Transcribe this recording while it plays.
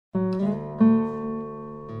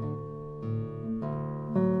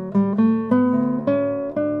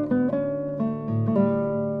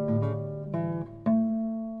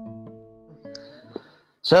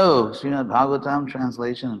So, Srimad Bhagavatam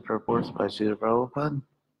translation and purports by Srila Prabhupada.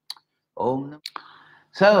 Om.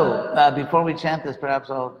 So, before we chant this, perhaps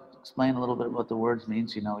I'll explain a little bit what the words mean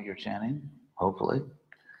so you know what you're chanting, hopefully.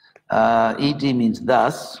 Iti means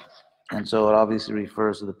thus, and so it obviously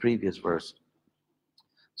refers to the previous verse.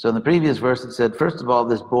 So in the previous verse it said, first of all,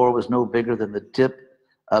 this boar was no bigger than the tip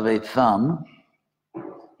of a thumb,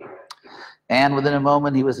 and within a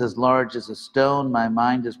moment he was as large as a stone. My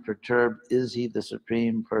mind is perturbed. Is he the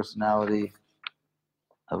Supreme Personality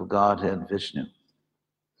of Godhead, Vishnu?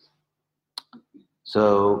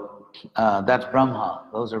 So that's Brahma.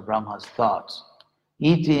 Those are Brahma's thoughts.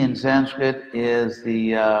 Iti in Sanskrit is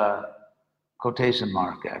the quotation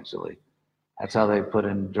mark, actually. That's how they put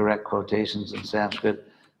in direct quotations in Sanskrit.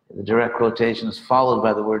 The direct quotation is followed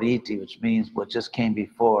by the word iti, which means what just came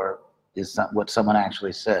before is what someone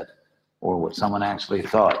actually said or what someone actually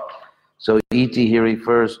thought. So iti here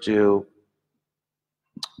refers to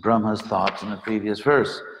Brahma's thoughts in the previous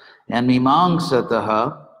verse. And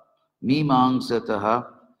mimamsataha,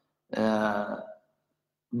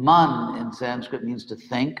 man in Sanskrit means to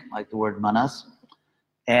think, like the word manas.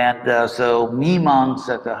 And so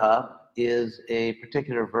mimamsataha is a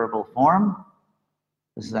particular verbal form.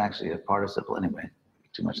 This is actually a participle anyway,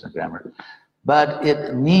 too much in the grammar. But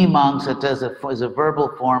mimamsata is a verbal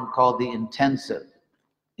form called the intensive,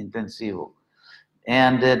 intensivo.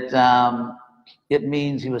 And it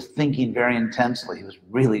means he was thinking very intensely. He was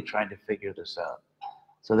really trying to figure this out.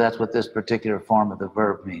 So that's what this particular form of the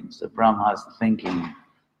verb means. That Brahma is thinking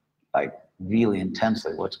like really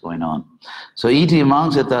intensely what's going on. So iti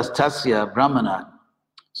mangsatas tasya brahmana.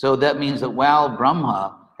 So that means that while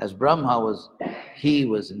Brahma, as Brahma was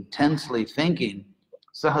intensely thinking,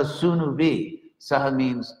 saha sunu vi. Saha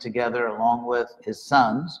means together along with his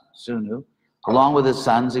sons, sunu. Along with his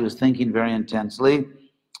sons, he was thinking very intensely.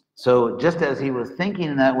 So just as he was thinking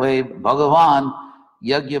in that way, Bhagavan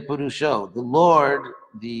Yagya Purusho, the Lord,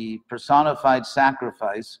 the personified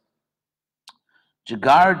sacrifice,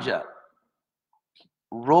 Jagarja,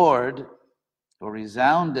 roared or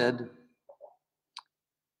resounded,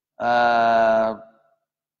 Aga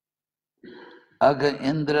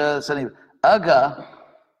Indra Sani. Aga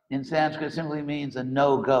in Sanskrit simply means a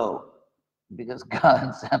no-go, because God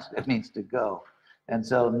in Sanskrit means to go. And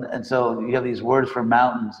so you have these words for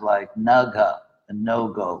mountains like Naga, a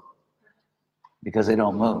no-go, because they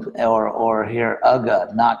don't move. Or here,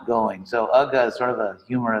 Aga, not going. So Aga is sort of a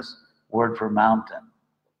humorous word for mountain,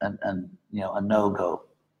 and a no-go.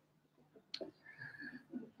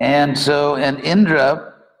 And so, and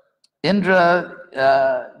Indra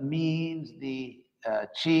means the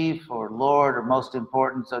chief or lord or most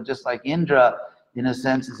important. So just like Indra, in a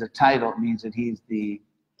sense, is a title, it means that he's the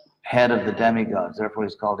head of the demigods. Therefore,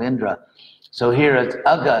 he's called Indra. So here it's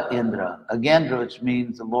Aga Indra, Agendra, which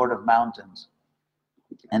means the lord of mountains.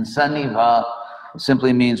 And Sanniva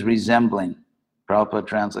simply means resembling. Prabhupada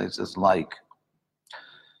translates as like.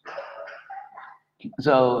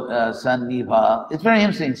 So Sanniva, it's very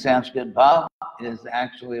interesting. Sanskrit bhav is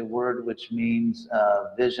actually a word which means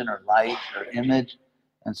vision or light or image.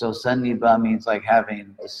 And so Sanniva means like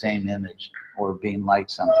having the same image or being like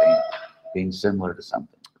something, being similar to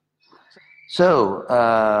something. So,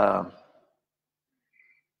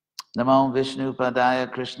 Namo Vishnu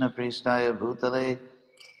Padaya Krishna Pristaya Bhutale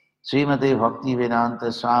Srimate Bhakti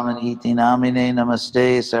Vedanta Swamin Iti Namine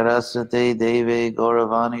Namaste Saraswate Deve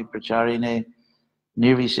Gauravani Pracharine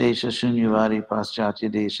Nirvishesha Shunyavadi Paschatya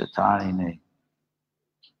Desha Tarine.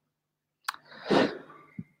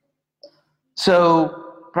 So,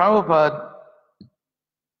 Prabhupada,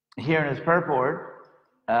 here in his purport,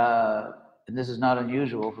 and this is not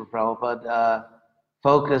unusual for Prabhupada,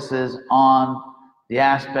 focuses on the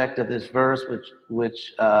aspect of this verse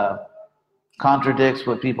which contradicts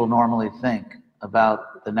what people normally think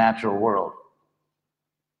about the natural world,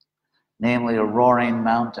 namely a roaring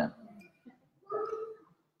mountain.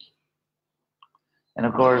 And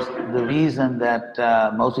of course, the reason that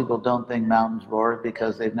most people don't think mountains roar is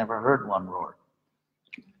because they've never heard one roar,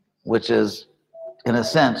 which is, in a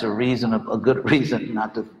sense, a good reason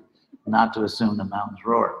not to assume the mountains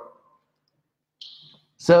roar.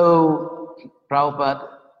 So, Prabhupada,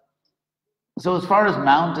 so as far as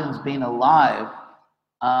mountains being alive,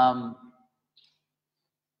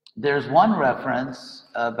 there's one reference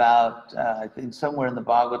about, I think somewhere in the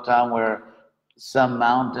Bhagavatam, where some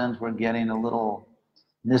mountains were getting a little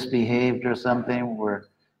misbehaved or something,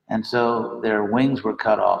 and so their wings were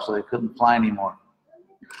cut off, so they couldn't fly anymore.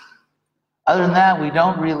 Other than that, we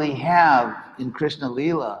don't really have in Krishna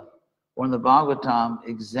Lila or in the Bhagavatam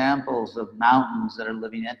examples of mountains that are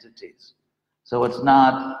living entities. So it's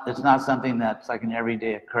not something that's like an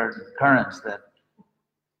everyday occurrence that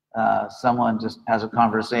someone just has a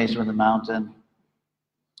conversation with a mountain,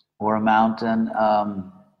 or a mountain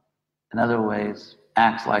in other ways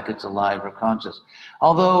acts like it's alive or conscious.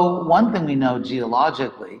 Although one thing we know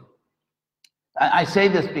geologically, I say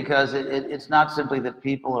this because it's not simply that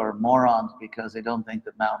people are morons because they don't think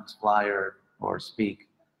that mountains fly or speak.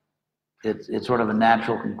 It's sort of a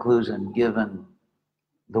natural conclusion given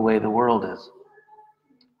the way the world is.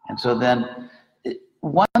 And so then,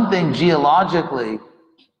 one thing geologically,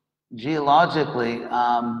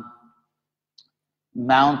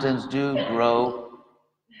 mountains do grow.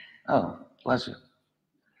 Oh, bless you.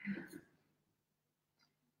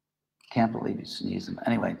 Can't believe you sneezed.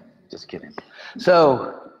 Anyway, just kidding.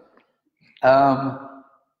 So,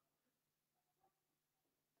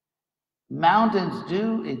 mountains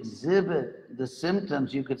do exhibit the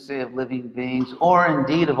symptoms, you could say, of living beings, or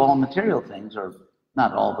indeed of all material things, or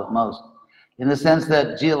not all, but most, in the sense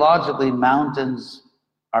that geologically mountains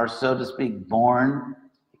are, so to speak, born.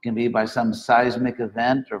 It can be by some seismic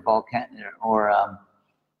event or volcanic, or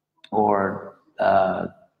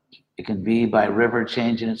it can be by a river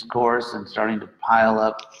changing its course and starting to pile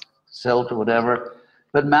up silt or whatever.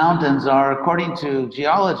 But mountains are, according to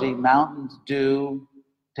geology, mountains do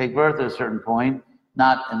take birth at a certain point,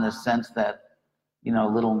 not in the sense that, you know,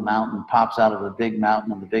 a little mountain pops out of a big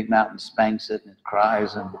mountain and the big mountain spanks it and it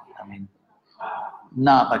cries, and I mean,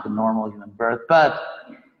 not like a normal human birth, but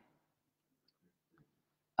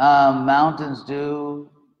mountains do,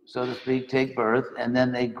 so to speak, take birth, and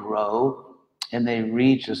then they grow and they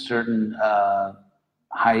reach a certain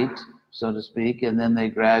height, so to speak, and then they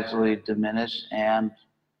gradually diminish and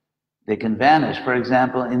they can vanish. For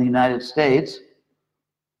example, in the United States,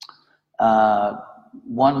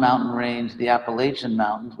 one mountain range, the Appalachian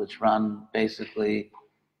Mountains, which run basically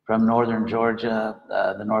from northern Georgia,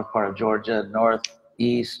 the north part of Georgia,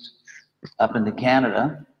 northeast up into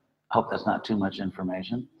Canada. I hope that's not too much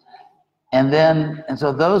information. And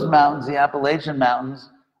so those mountains, the Appalachian Mountains,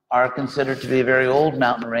 are considered to be a very old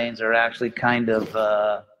mountain range. They're actually kind of,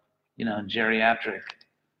 geriatric.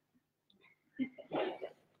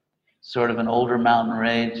 Sort of an older mountain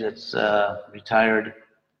range. It's retired.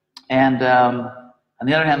 And on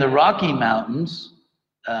the other hand, the Rocky Mountains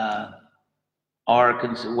are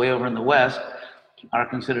way over in the west, are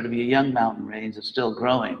considered to be a young mountain range that's still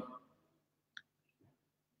growing,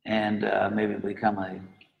 and maybe become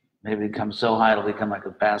so high it'll become like a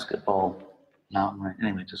basketball mountain range.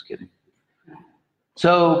 Anyway, just kidding.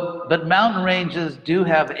 So, but mountain ranges do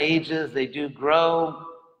have ages. They do grow,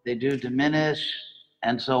 they do diminish,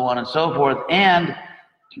 and so on and so forth. And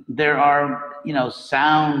there are, you know,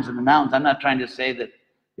 sounds in the mountains. I'm not trying to say that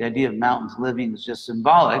the idea of mountains living is just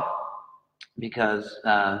symbolic, because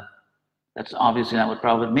that's obviously not what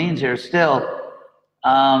Prabhupada means here. Still,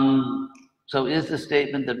 so is the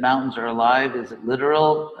statement that mountains are alive, is it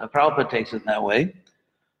literal? Prabhupada takes it that way.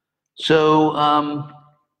 So,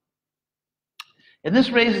 and this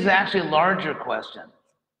raises actually a larger question.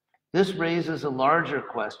 This raises a larger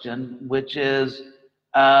question, which is,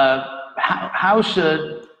 how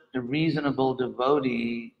should a reasonable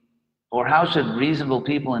devotee, or how should reasonable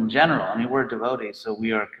people in general, I mean, we're devotees, so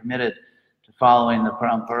we are committed to following the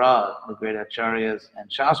parampara, the great acharyas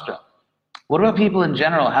and Shastra. What about people in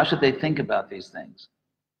general? How should they think about these things?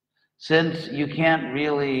 Since you can't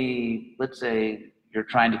really, let's say you're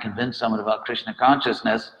trying to convince someone about Krishna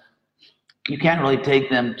consciousness, you can't really take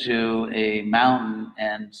them to a mountain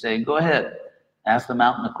and say, go ahead, ask the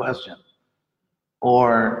mountain a question.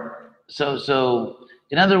 Or, so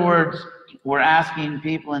in other words, we're asking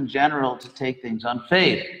people in general to take things on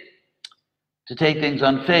faith. To take things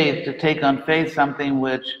on faith, to take on faith something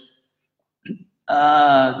which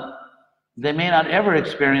they may not ever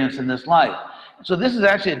experience in this life. So this is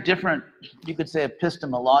actually a different, you could say,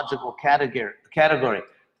 epistemological category.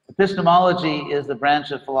 Epistemology is the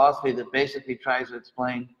branch of philosophy that basically tries to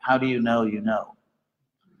explain, how do you know you know?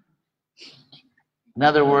 In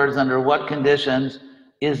other words, under what conditions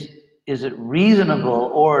is it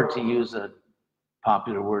reasonable, or to use a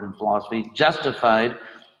popular word in philosophy, justified,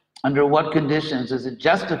 under what conditions is it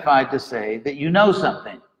justified to say that you know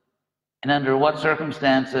something? And under what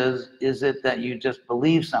circumstances is it that you just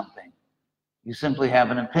believe something? You simply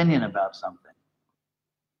have an opinion about something.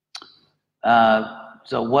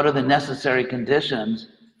 So what are the necessary conditions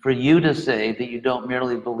for you to say that you don't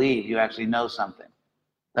merely believe, you actually know something?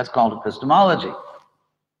 That's called epistemology.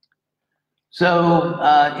 So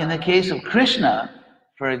in the case of Krishna,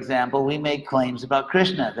 for example, we make claims about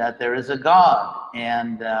Krishna, that there is a God,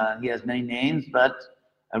 and he has many names, but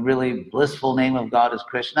a really blissful name of God is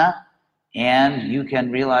Krishna. And you can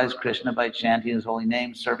realize Krishna by chanting his holy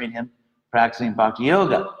name, serving him, practicing bhakti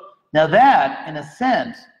yoga. Now that, in a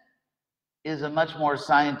sense, is a much more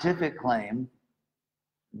scientific claim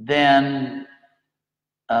than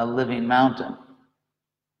a living mountain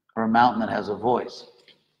or a mountain that has a voice.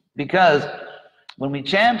 Because when we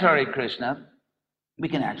chant Hare Krishna, we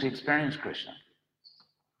can actually experience Krishna.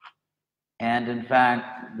 And in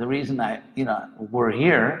fact, the reason we're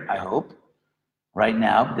here, I hope, right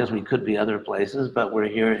now, because we could be other places, but we're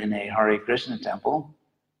here in a Hare Krishna temple.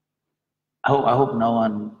 I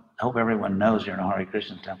hope everyone knows you're in a Hare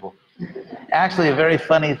Krishna temple. Actually, a very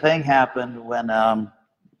funny thing happened when I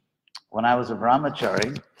was a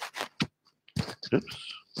brahmachari.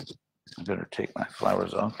 Oops, I better take my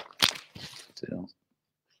flowers off.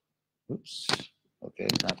 Oops, okay,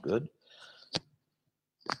 not good.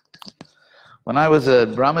 When I was a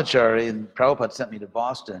brahmachari, Prabhupada sent me to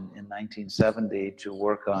Boston in 1970 to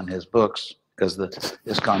work on his books because the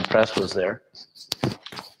ISKCON Press was there.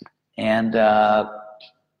 And there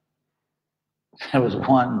was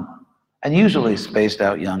one unusually spaced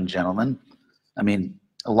out young gentleman. I mean,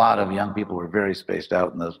 a lot of young people were very spaced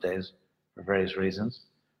out in those days for various reasons.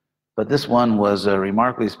 But this one was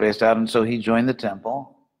remarkably spaced out, and so he joined the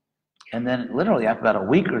temple. And then literally after about a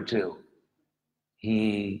week or two,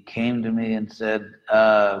 he came to me and said,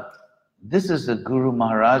 this is the Guru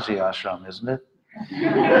Maharaji ashram, isn't it?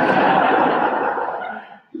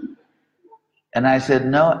 And I said,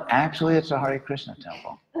 no, actually it's a Hare Krishna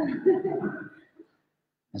temple.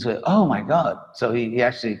 And so, oh my God. So he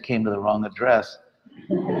actually came to the wrong address,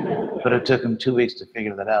 but it took him 2 weeks to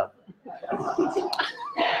figure that out.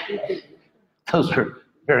 Those were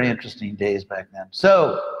very interesting days back then.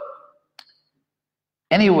 So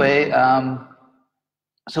anyway,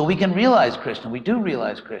 so we can realize Krishna. We do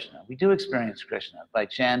realize Krishna. We do experience Krishna by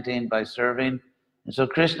chanting, by serving. And so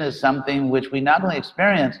Krishna is something which we not only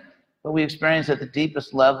experience, but we experience at the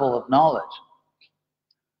deepest level of knowledge.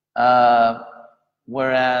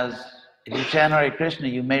 Whereas if you chant Hare Krishna,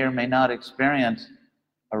 you may or may not experience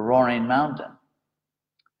a roaring mountain.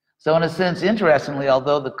 So in a sense, interestingly,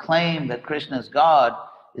 although the claim that Krishna is God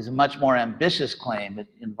is a much more ambitious claim, it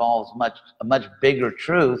involves a much bigger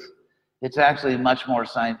truth, it's actually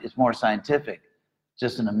it's more scientific,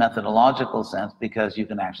 just in a methodological sense, because you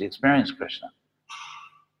can actually experience Krishna.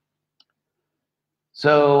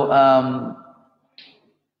 So, of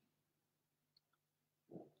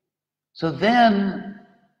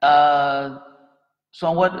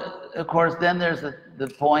course, then there's the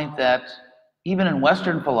point that even in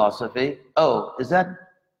Western philosophy, that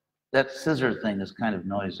scissor thing is kind of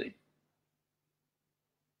noisy.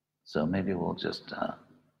 So maybe we'll just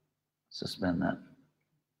suspend that.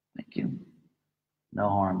 Thank you. No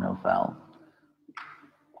harm, no foul.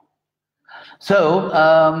 So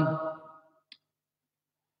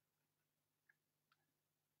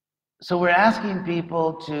we're asking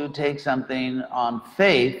people to take something on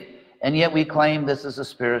faith, and yet we claim this is a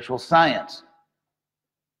spiritual science.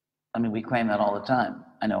 I mean, we claim that all the time.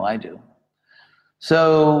 I know I do.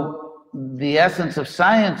 So the essence of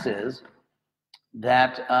science is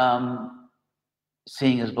that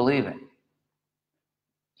seeing is believing.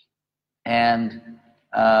 And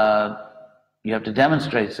you have to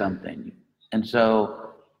demonstrate something. And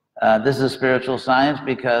so this is a spiritual science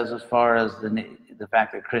because as far as the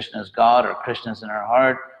fact that Krishna is God, or Krishna is in our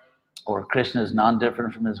heart, or Krishna is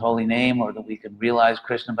non-different from his holy name, or that we can realize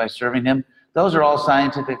Krishna by serving him, those are all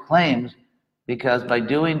scientific claims because by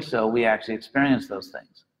doing so, we actually experience those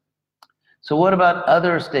things. So what about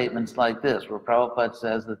other statements like this, where Prabhupada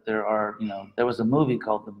says that there was a movie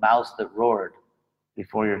called The Mouse That Roared,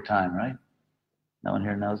 before your time, right? No one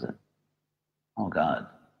here knows it? Oh God.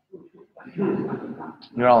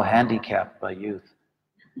 You're all handicapped by youth.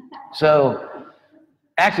 So,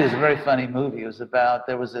 actually, it was a very funny movie. It was about,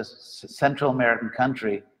 there was this Central American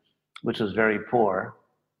country which was very poor.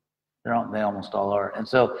 They almost all are. And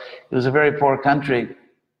so it was a very poor country,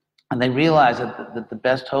 and they realized that the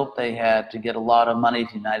best hope they had to get a lot of money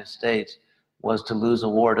to the United States was to lose a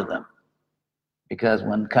war to them. Because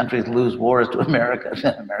when countries lose wars to America,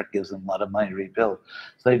 then America gives them a lot of money to rebuild.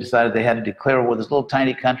 So they decided they had to declare war. This little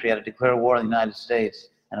tiny country had to declare war on the United States,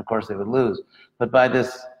 and of course they would lose. But by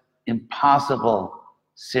this impossible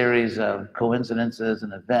series of coincidences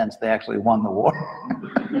and events, they actually won the war.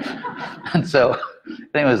 And so,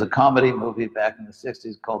 anyway, it was a comedy movie back in the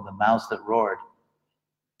 60s called The Mouse That Roared.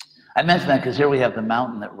 I mention that because here we have the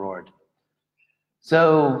mountain that roared.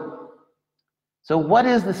 So what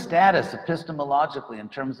is the status epistemologically in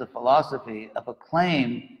terms of philosophy of a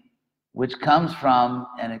claim which comes from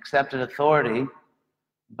an accepted authority,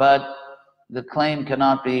 but the claim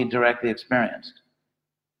cannot be directly experienced.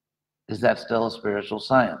 Is that still a spiritual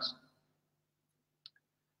science?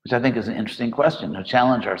 Which I think is an interesting question to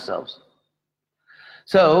challenge ourselves.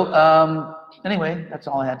 So, anyway, that's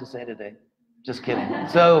all I had to say today. Just kidding.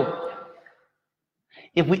 So,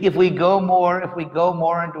 if we go more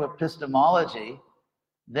into epistemology,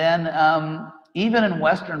 then even in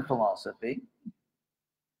Western philosophy,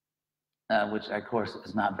 which of course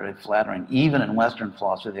is not very flattering, even in Western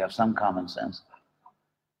philosophy, they have some common sense.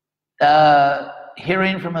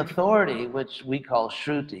 Hearing from authority, which we call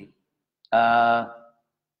Shruti,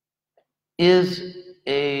 is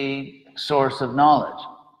a source of knowledge.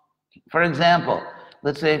 For example,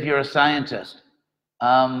 let's say if you're a scientist,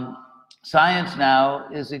 science now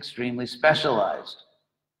is extremely specialized,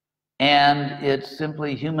 and it's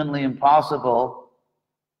simply humanly impossible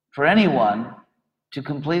for anyone to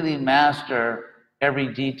completely master every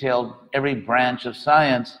branch of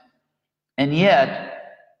science, and yet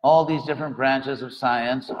all these different branches of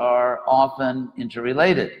science are often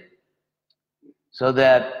interrelated. So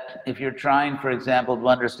that if you're trying, for example, to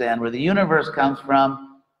understand where the universe comes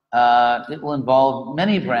from, it will involve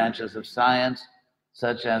many branches of science,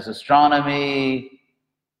 such as astronomy,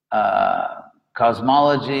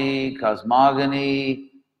 cosmology,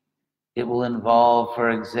 cosmogony. It will involve, for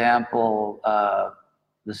example,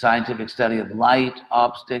 the scientific study of light,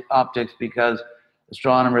 optics, because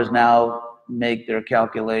astronomers now make their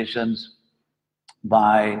calculations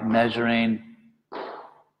by measuring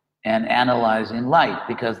and analyzing light,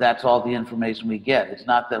 because that's all the information we get. It's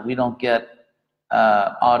not that we don't get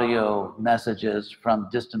audio messages from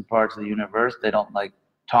distant parts of the universe. They don't like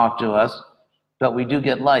talk to us, but we do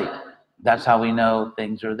get light. That's how we know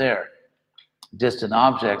things are there, distant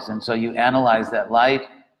objects. And so you analyze that light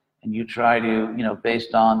and you try to,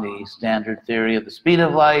 based on the standard theory of the speed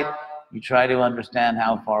of light, you try to understand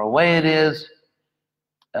how far away it is,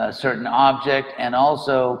 a certain object, and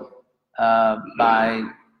also by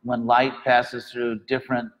when light passes through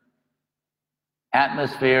different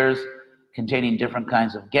atmospheres containing different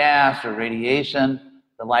kinds of gas or radiation,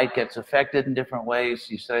 the light gets affected in different ways.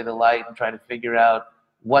 You study the light and try to figure out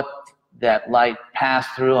what that light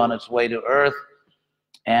passed through on its way to Earth,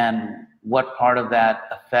 and what part of that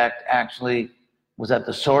effect actually was at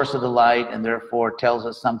the source of the light and therefore tells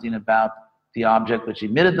us something about the object which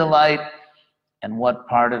emitted the light, and what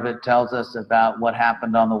part of it tells us about what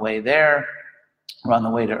happened on the way there or on the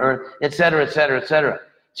way to Earth, etc., etc., etc.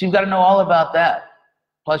 So you've got to know all about that.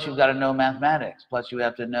 Plus you've got to know mathematics. Plus you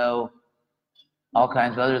have to know all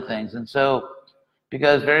kinds of other things. And so,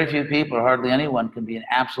 because very few people, or hardly anyone, can be an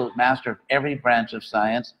absolute master of every branch of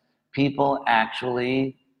science, people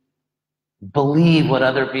actually believe what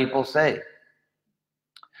other people say.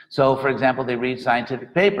 So, for example, they read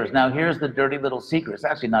scientific papers. Now, here's the dirty little secret. It's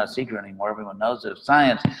actually not a secret anymore. Everyone knows it.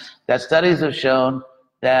 Science. That studies have shown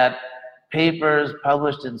that papers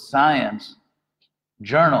published in science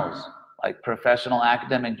journals, like professional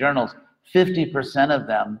academic journals, 50% of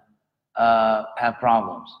them have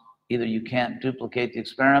problems. Either you can't duplicate the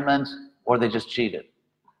experiments or they just cheated.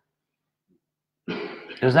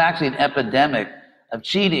 There's actually an epidemic of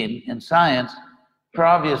cheating in science for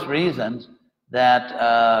obvious reasons, that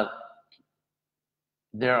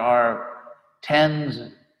there are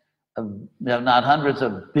tens of, not hundreds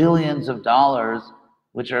of billions of dollars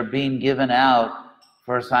which are being given out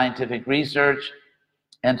for scientific research.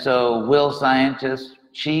 And so will scientists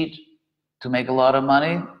cheat to make a lot of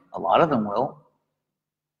money? A lot of them will,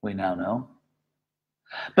 we now know.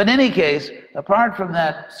 But in any case, apart from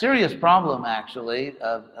that serious problem actually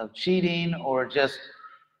of cheating, or just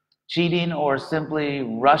cheating or simply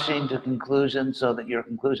rushing to conclusions so that your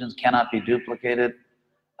conclusions cannot be duplicated,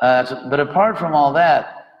 but apart from all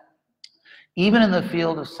that, even in the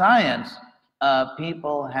field of science,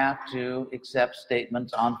 people have to accept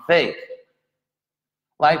statements on faith.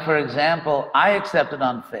 Like, for example, I accepted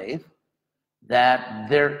on faith that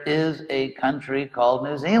there is a country called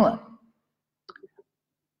New Zealand.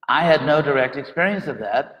 I had no direct experience of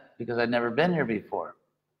that because I'd never been here before.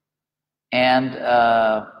 And,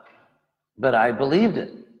 but I believed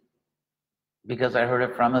it because I heard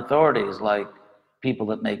it from authorities like people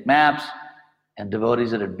that make maps and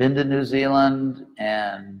devotees that had been to New Zealand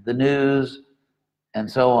and the news and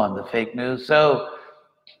so on, the fake news. So,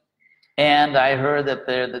 and I heard that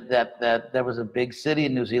there was a big city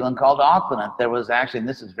in New Zealand called Auckland. And there was actually, and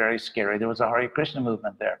this is very scary, there was a Hare Krishna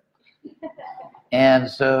movement there. And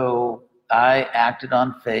so I acted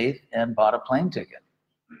on faith and bought a plane ticket.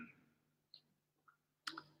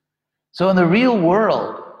 So in the real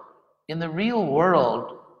world,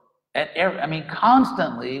 I mean,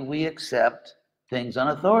 constantly we accept things on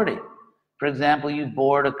authority. For example, you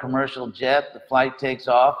board a commercial jet, the flight takes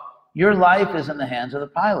off, your life is in the hands of the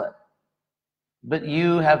pilot. But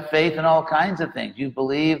you have faith in all kinds of things. You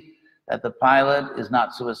believe that the pilot is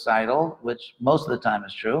not suicidal, which most of the time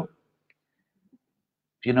is true.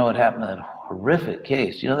 If you know what happened in that horrific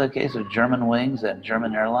case, you know that case of Germanwings, that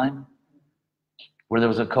German airline, where there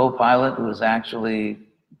was a co-pilot who was actually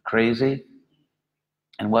crazy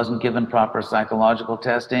and wasn't given proper psychological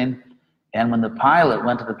testing. And when the pilot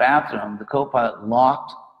went to the bathroom, the co-pilot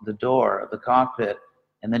locked the door of the cockpit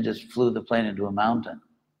and then just flew the plane into a mountain.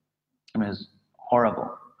 I mean, it was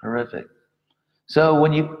horrible, horrific. So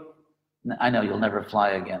when I know you'll never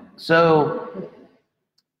fly again. So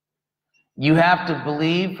you have to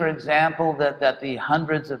believe, for example, that the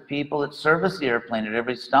hundreds of people that service the airplane at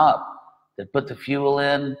every stop, that put the fuel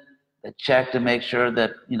in, that check to make sure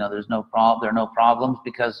that there are no problems,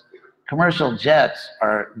 because commercial jets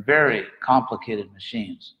are very complicated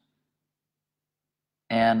machines,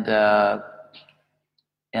 and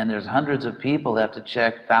there's hundreds of people that have to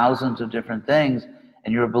check thousands of different things,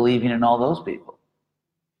 and you're believing in all those people.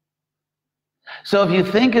 So if you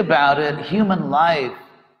think about it, human life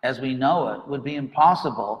as we know it would be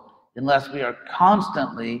impossible unless we are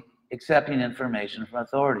constantly accepting information from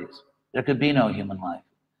authorities. There could be no human life.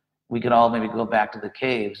 We could all maybe go back to the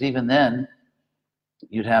caves. Even then,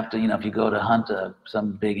 you'd have to, if you go to hunt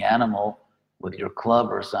some big animal with your club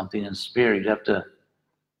or something and spear, you'd have to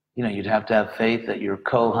have faith that your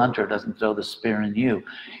co-hunter doesn't throw the spear in you.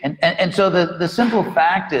 And so the simple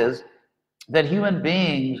fact is that human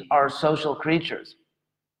beings are social creatures.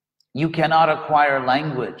 You cannot acquire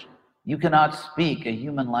language. You cannot speak a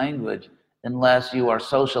human language unless you are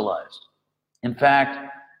socialized. In fact,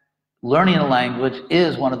 learning a language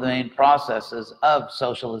is one of the main processes of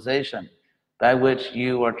socialization, by which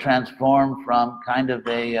you are transformed from kind of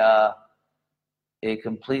a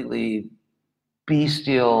completely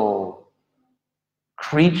bestial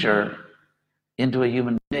creature into a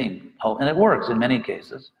human being. And it works in many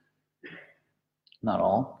cases, not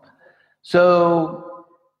all. So,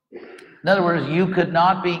 in other words, you could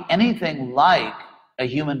not be anything like a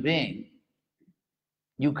human being.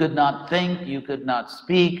 You could not think, you could not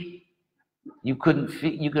speak, you could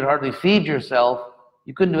hardly feed yourself.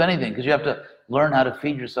 You couldn't do anything because you have to learn how to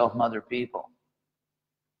feed yourself from other people.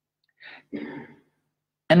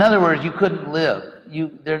 In other words, you couldn't live.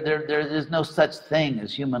 There is no such thing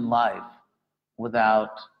as human life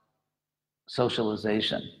without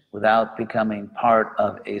socialization, without becoming part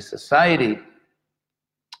of a society.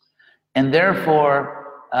 And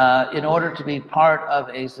therefore, in order to be part of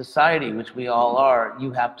a society, which we all are,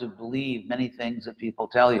 you have to believe many things that people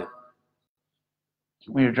tell you.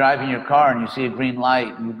 When you're driving your car and you see a green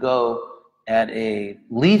light, you go at a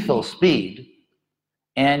lethal speed,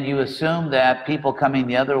 and you assume that people coming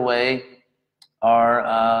the other way are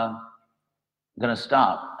going to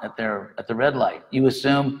stop at the red light. You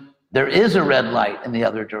assume there is a red light in the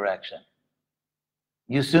other direction.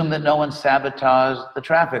 You assume that no one sabotaged the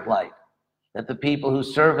traffic light, that the people who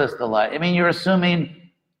service the light. I mean, you're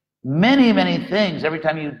assuming many, many things every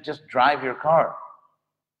time you just drive your car.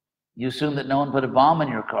 You assume that no one put a bomb in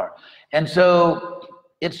your car. And so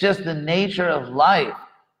it's just the nature of life.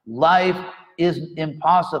 Life is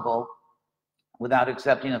impossible without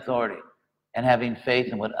accepting authority and having faith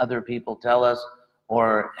in what other people tell us,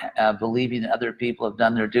 or believing that other people have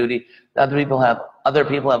done their duty. Other people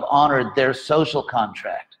have honored their social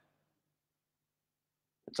contract.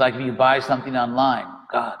 It's like if you buy something online.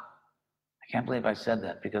 God, I can't believe I said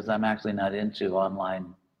that, because I'm actually not into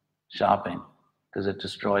online shopping, because it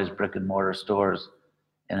destroys brick and mortar stores,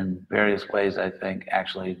 and in various ways, I think,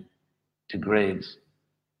 actually degrades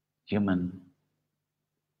human.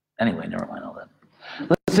 Anyway, never mind all that.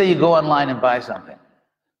 Let's say you go online and buy something,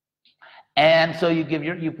 and so you give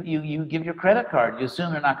your credit card. You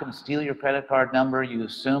assume they're not going to steal your credit card number. You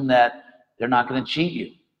assume that they're not going to cheat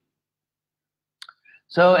you.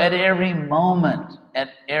 So at every moment,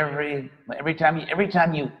 every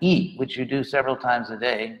time you eat, which you do several times a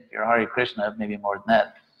day, if you're Hare Krishna, maybe more than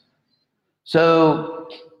that. So,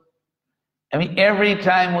 I mean, every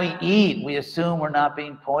time we eat, we assume we're not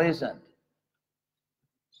being poisoned.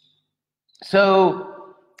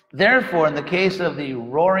 So, therefore, in the case of the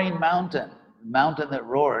roaring mountain that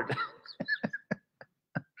roared,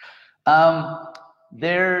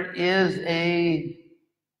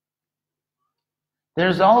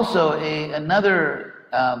 there's also another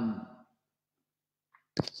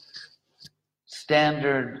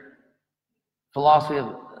standard philosophy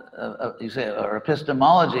or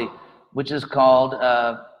epistemology, which is called,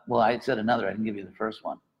 well, I said another, I didn't give you the first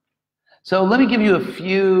one. So let me give you a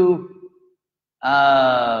few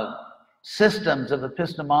systems of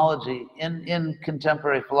epistemology in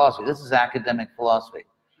contemporary philosophy. This is academic philosophy.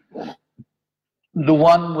 The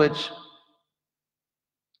one which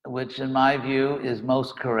in my view is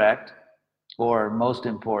most correct or most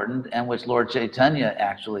important, and which Lord Chaitanya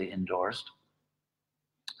actually endorsed,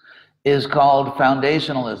 is called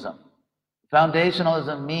foundationalism.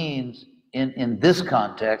 Foundationalism means, in this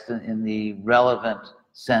context, in the relevant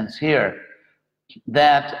sense here,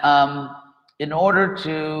 that in order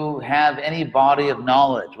to have any body of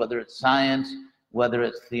knowledge, whether it's science, whether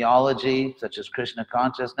it's theology, such as Krishna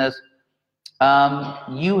consciousness,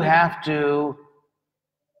 you have to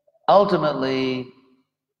ultimately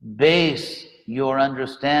base your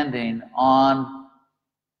understanding on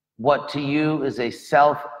what to you is a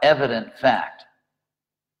self-evident fact.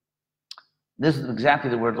 This is exactly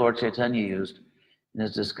the word Lord Chaitanya used in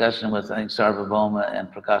his discussion with, I think, Sarvabhauma and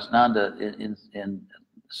Prakashananda. In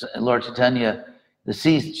Lord Chaitanya, the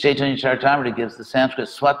Chaitanya Charitamrita gives the Sanskrit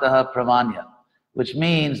swataha pramanya, which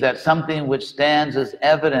means that something which stands as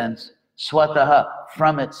evidence, swataha,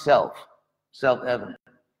 from itself, self-evident.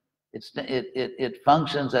 It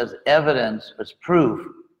functions as evidence, as proof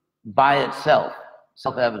by itself.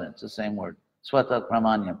 Self-evidence, the same word, swataha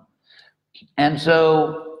pramanya. And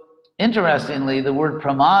so, interestingly, the word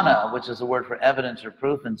pramana, which is the word for evidence or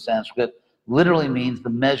proof in Sanskrit, literally means the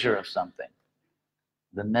measure of something.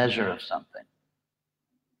 The measure of something.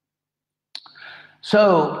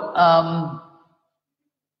 So,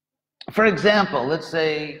 for example, let's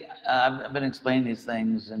say, I've been explaining these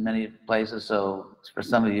things in many places, so for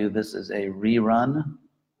some of you, this is a rerun.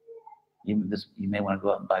 You may want to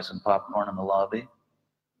go out and buy some popcorn in the lobby.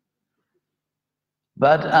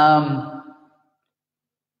 But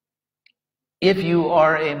if you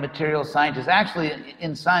are a material scientist, actually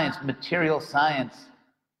in science, material science,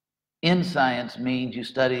 in science means you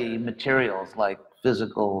study materials like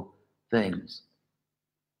physical things,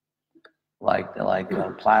 like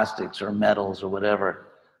plastics or metals or whatever.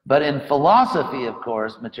 But in philosophy, of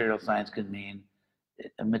course, material science can mean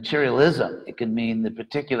materialism. It can mean the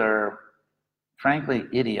particular, frankly,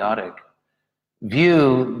 idiotic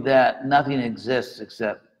view that nothing exists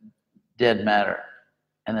except dead matter.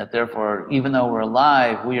 And that therefore, even though we're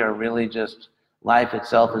alive, we are really just, life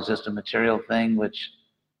itself is just a material thing, which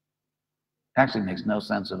actually makes no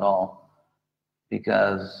sense at all,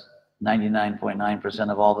 because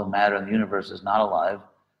 99.9% of all the matter in the universe is not alive.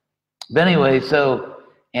 But anyway, so,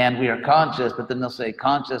 and we are conscious, but then they'll say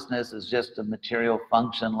consciousness is just a material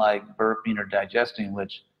function like burping or digesting,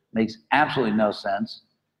 which makes absolutely no sense.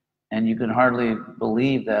 And you can hardly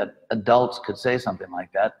believe that adults could say something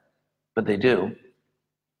like that, but they do.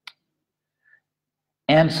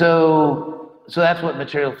 And so that's what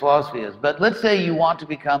material philosophy is. But let's say you want to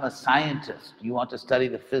become a scientist. You want to study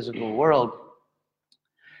the physical world.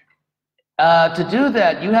 To do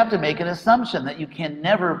that, you have to make an assumption that you can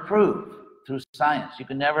never prove through science. You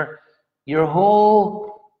can never, your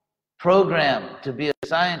whole program to be a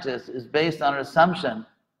scientist is based on an assumption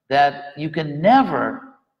that you can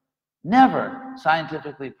never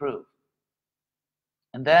scientifically prove.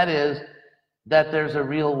 And that is that there's a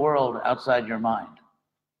real world outside your mind.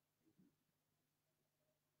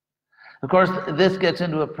 Of course, this gets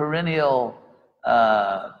into a perennial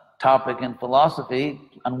topic in philosophy.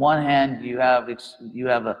 On one hand, you have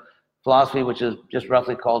a philosophy which is just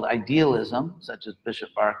roughly called idealism, such as Bishop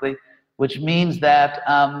Berkeley, which means that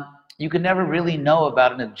you can never really know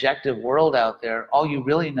about an objective world out there. All you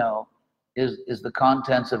really know is the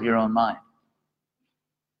contents of your own mind.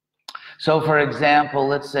 So, for example,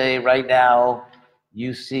 let's say right now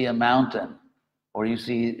you see a mountain, or you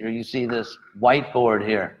see this whiteboard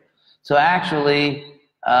here. So actually,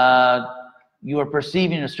 you are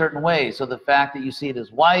perceiving a certain way. So the fact that you see it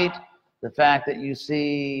as white, the fact that you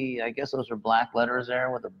see, I guess those are black letters there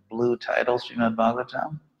with a blue title, Srimad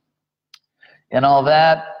Bhagavatam, and all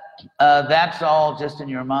that, that's all just in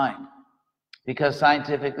your mind. Because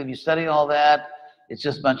scientifically, if you study all that, it's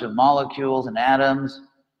just a bunch of molecules and atoms,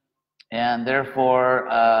 and therefore,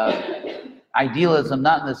 idealism,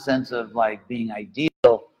 not in the sense of like being ideal,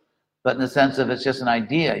 but in the sense of it's just an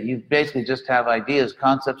idea. You basically just have ideas,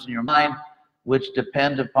 concepts in your mind, which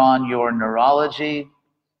depend upon your neurology,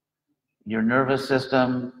 your nervous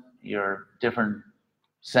system, your different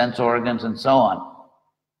sense organs, and so on.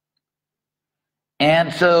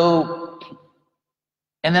 And so,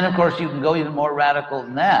 and then of course you can go even more radical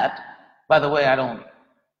than that. By the way,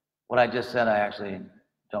 what I just said, I actually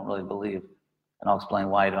don't really believe, and I'll explain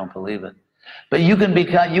why I don't believe it. But you can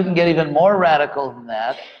get even more radical than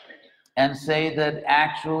that and say that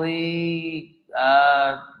actually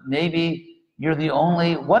maybe you're the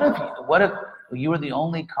only, what if You are the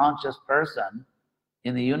only conscious person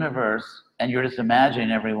in the universe, and you're just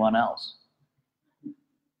imagining everyone else. Of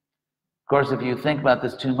course, if you think about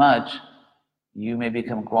this too much, you may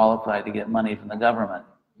become qualified to get money from the government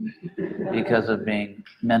because of being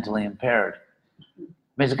mentally impaired. I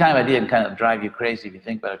mean, it's the kind of idea that can kind of drive you crazy if you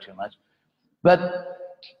think about it too much. But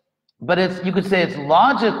it's, you could say it's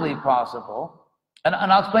logically possible, and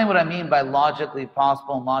I'll explain what I mean by logically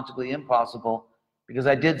possible and logically impossible, because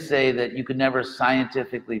I did say that you could never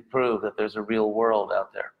scientifically prove that there's a real world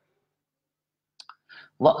out there.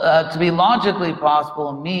 To be logically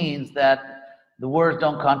possible means that the words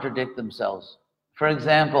don't contradict themselves. For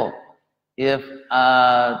example, if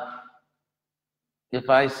I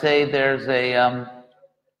say there's a,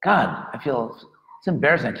 God, I feel it's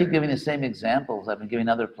embarrassing. I keep giving the same examples I've been giving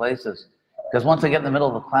other places, because once I get in the middle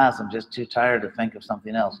of a class, I'm just too tired to think of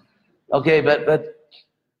something else. Okay, but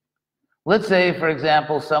let's say, for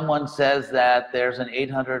example, someone says that there's an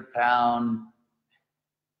 800-pound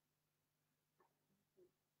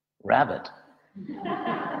rabbit.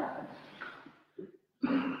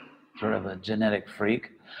 Sort of a genetic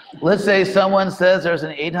freak. Let's say someone says there's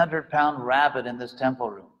an 800-pound rabbit in this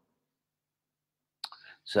temple room.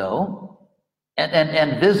 So,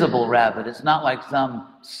 and visible rabbit. It's not like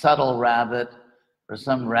some subtle rabbit or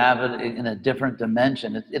some rabbit in a different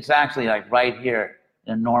dimension. It's actually like right here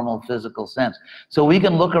in a normal physical sense. So we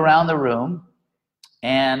can look around the room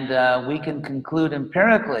and we can conclude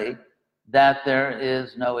empirically that there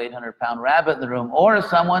is no 800-pound rabbit in the room. Or if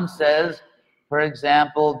someone says, for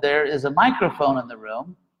example, there is a microphone in the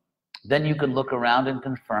room, then you can look around and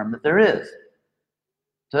confirm that there is.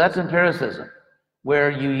 So that's empiricism, where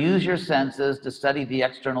you use your senses to study the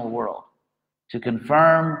external world, to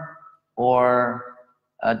confirm or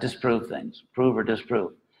disprove things, prove or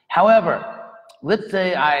disprove. However, let's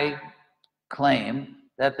say I claim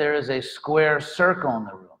that there is a square circle in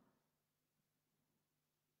the room.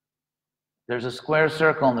 There's a square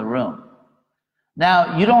circle in the room.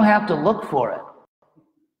 Now, you don't have to look for it,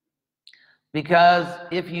 because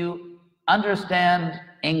if you understand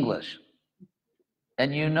English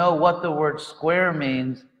and you know what the word square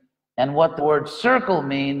means and what the word circle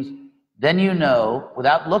means, then you know,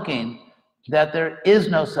 without looking, that there is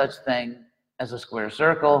no such thing as a square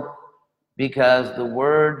circle, because the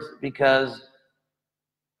words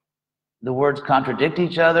contradict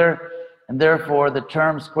each other, and therefore the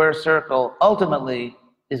term square circle ultimately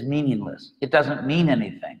is meaningless. It doesn't mean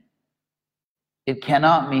anything. It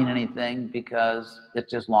cannot mean anything because it's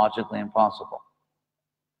just logically impossible.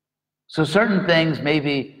 So certain things may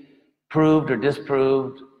be proved or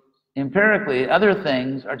disproved empirically. Other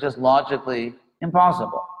things are just logically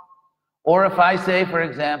impossible. Or if I say, for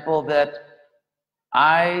example, that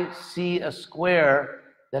I see a square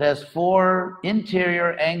that has 4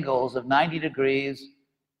 interior angles of 90 degrees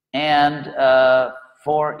and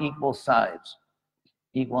 4 equal sides,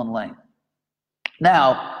 equal in length.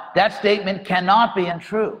 Now, that statement cannot be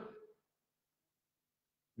untrue,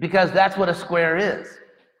 because that's what a square is.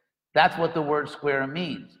 That's what the word square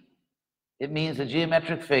means. It means a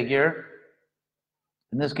geometric figure,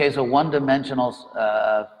 in this case a one-dimensional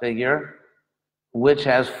figure, which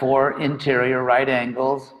has 4 interior right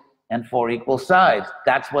angles and 4 equal sides.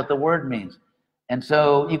 That's what the word means. And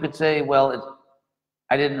so you could say, well,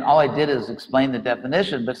 all I did is explain the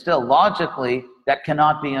definition, but still logically that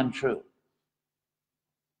cannot be untrue.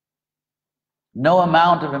 No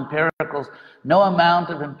amount of empirical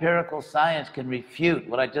science can refute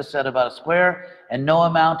what I just said about a square, and no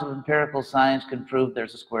amount of empirical science can prove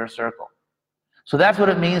there's a square circle. So that's what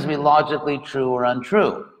it means to be logically true or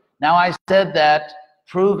untrue. Now, I said that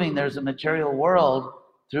proving there's a material world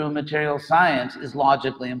through material science is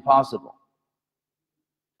logically impossible.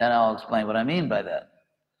 And I'll explain what I mean by that.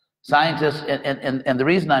 Scientists, and the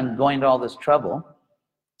reason I'm going to all this trouble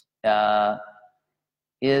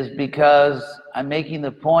is because I'm making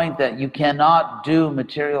the point that you cannot do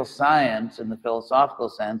material science in the philosophical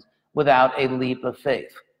sense without a leap of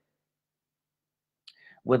faith,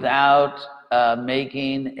 without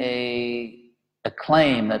making a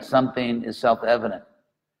claim that something is self-evident.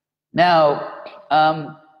 Now,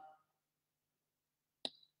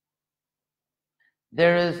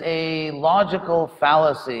 there is a logical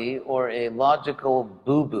fallacy or a logical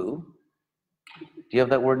boo-boo. Do you have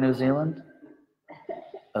that word, New Zealand?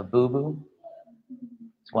 A boo-boo?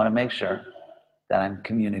 Just want to make sure that I'm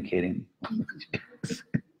communicating.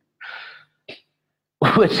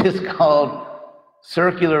 Which is called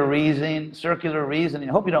circular reasoning. Circular reasoning.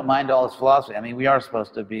 I hope you don't mind all this philosophy. I mean, we are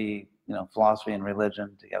supposed to be, philosophy and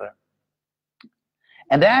religion together.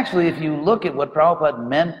 And actually, if you look at what Prabhupada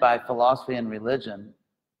meant by philosophy and religion,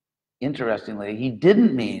 interestingly, he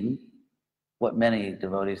didn't mean what many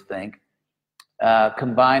devotees think,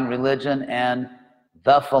 combine religion and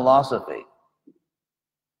the philosophy.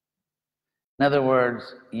 In other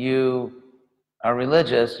words, you are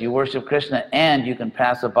religious, you worship Krishna, and you can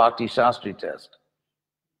pass a Bhakti Shastri test.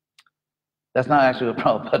 That's not actually what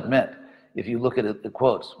Prabhupada meant. If you look at the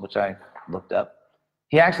quotes, which I looked up,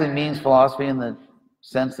 he actually means philosophy in the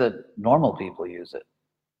sense that normal people use it.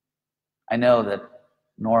 I know that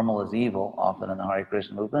normal is evil, often in the Hare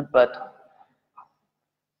Krishna movement, but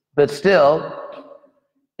still,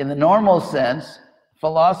 in the normal sense,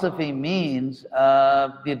 philosophy means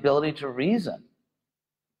the ability to reason.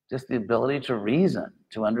 Just the ability to reason,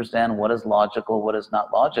 to understand what is logical, what is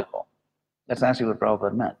not logical. That's actually what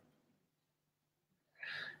Prabhupada meant.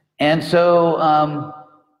 And so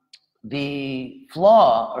the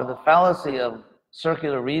flaw or the fallacy of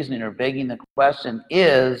circular reasoning or begging the question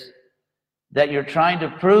is that you're trying to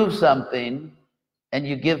prove something and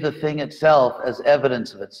you give the thing itself as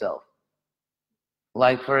evidence of itself.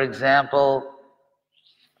 Like, for example,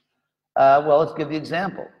 well, let's give the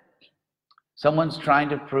example. Someone's trying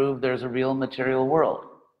to prove there's a real material world.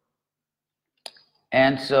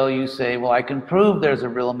 And so you say, well, I can prove there's a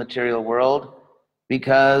real material world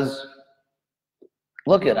because,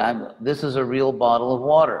 look this is a real bottle of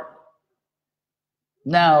water.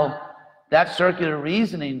 Now, that's circular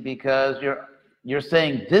reasoning because you're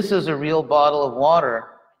saying this is a real bottle of water,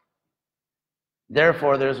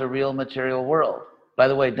 therefore there's a real material world. By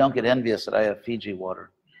the way, don't get envious that I have Fiji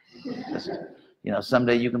water. Just,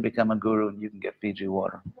 someday you can become a guru and you can get Fiji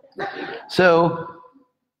water. So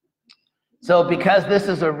because this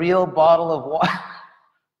is a real bottle of water,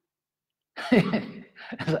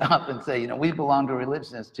 as I often say, we belong to a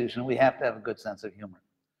religious institution, we have to have a good sense of humor.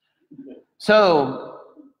 So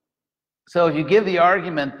if you give the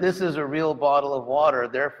argument, this is a real bottle of water,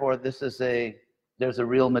 therefore there's a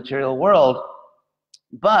real material world,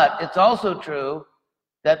 but it's also true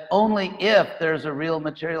that only if there's a real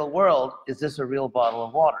material world is this a real bottle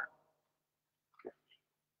of water.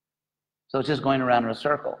 So it's just going around in a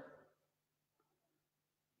circle.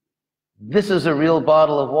 This is a real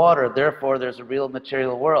bottle of water, therefore there's a real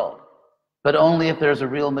material world. But only if there's a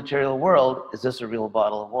real material world is this a real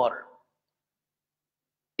bottle of water.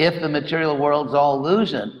 If the material world's all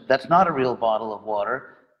illusion, that's not a real bottle of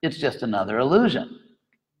water, it's just another illusion.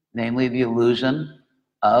 Namely, the illusion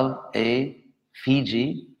of a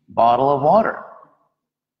Fiji bottle of water.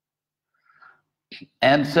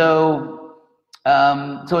 And so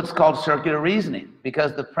it's called circular reasoning,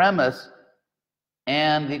 because the premise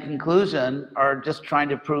and the conclusion are just trying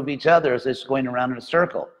to prove each other as it's going around in a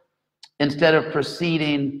circle. Instead of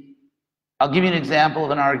proceeding, I'll give you an example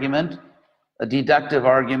of an argument, a deductive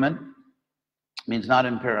argument, means not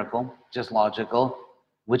empirical, just logical,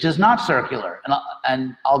 which is not circular.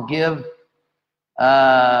 And I'll give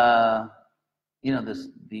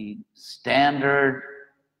the standard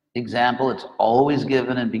example. It's always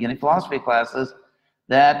given in beginning philosophy classes,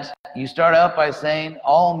 that you start out by saying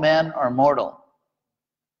all men are mortal.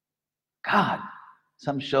 God,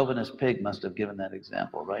 some chauvinist pig must have given that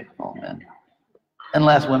example, right? All men,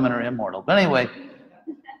 unless women are immortal. But anyway,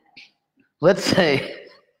 let's say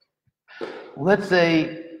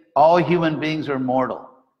all human beings are mortal.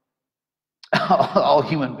 All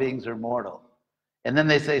human beings are mortal. And then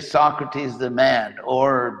they say Socrates is a man,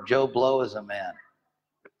 or Joe Blow is a man.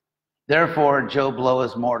 Therefore, Joe Blow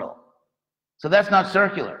is mortal. So that's not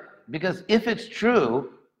circular, because if it's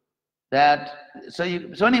true that,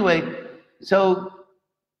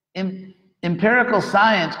 empirical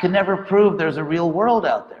science can never prove there's a real world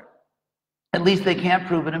out there. At least they can't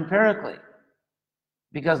prove it empirically,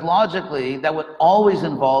 because logically that would always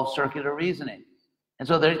involve circular reasoning. And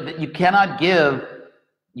so you cannot give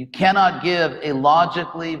a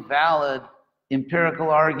logically valid empirical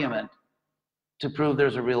argument to prove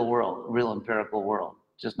there's a real world, a real empirical world.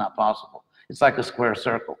 It's just not possible. It's like a square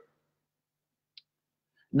circle.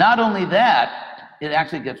 Not only that, it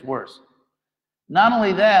actually gets worse. Not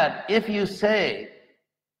only that, if you say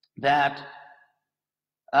that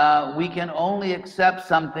we can only accept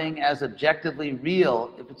something as objectively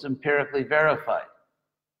real if it's empirically verified.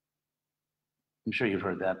 I'm sure you've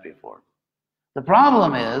heard that before. The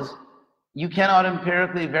problem is you cannot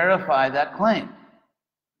empirically verify that claim,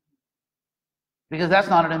 because that's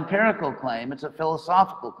not an empirical claim, it's a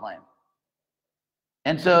philosophical claim.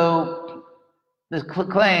 And so this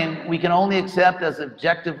claim we can only accept as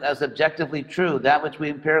objectively true, that which we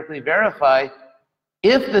empirically verify.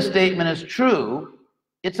 If the statement is true,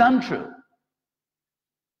 it's untrue.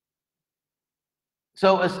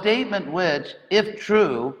 So a statement which, if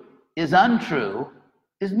true, is untrue,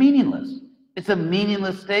 is meaningless. It's a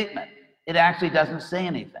meaningless statement. It actually doesn't say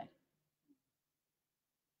anything.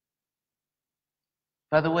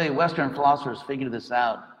 By the way, Western philosophers figured this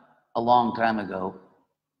out a long time ago,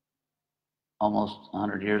 almost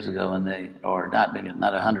 100 years ago, and or not, maybe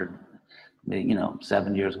not 100, maybe,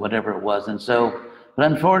 7 years, whatever it was. And so,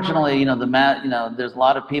 but unfortunately, there's a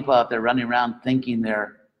lot of people out there running around thinking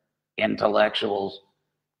they're intellectuals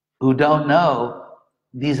who don't know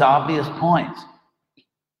these obvious points.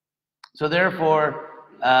 So therefore,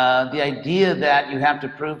 the idea that you have to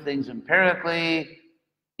prove things empirically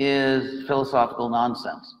is philosophical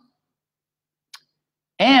nonsense.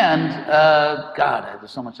 And, God,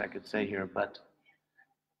 there's so much I could say here,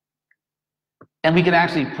 and we can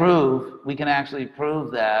actually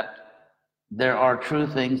prove that there are true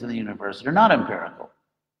things in the universe that are not empirical,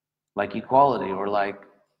 like equality or like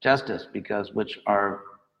justice, which are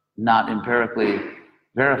not empirically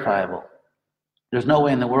verifiable. There's no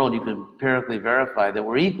way in the world you can empirically verify that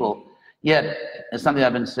we're equal, yet it's something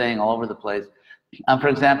I've been saying all over the place. For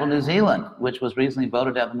example, New Zealand, which was recently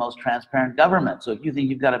voted to have the most transparent government. So if you think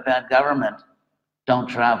you've got a bad government, don't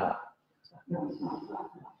travel.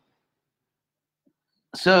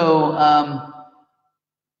 So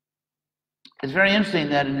it's very interesting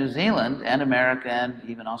that in New Zealand and America and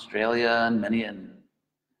even Australia and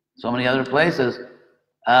so many other places,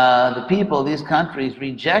 the people of these countries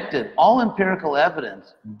rejected all empirical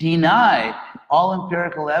evidence, deny all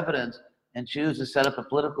empirical evidence, and choose to set up a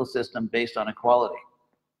political system based on equality,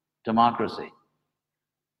 democracy.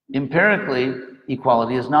 Empirically,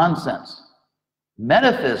 equality is nonsense.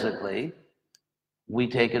 Metaphysically, we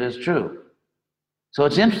take it as true. So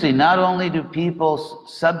it's interesting, not only do people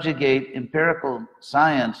subjugate empirical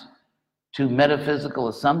science to metaphysical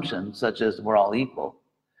assumptions, such as we're all equal,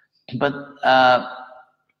 but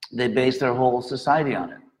they base their whole society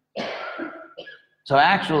on it. So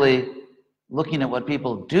actually, looking at what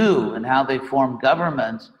people do and how they form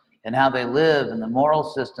governments and how they live and the moral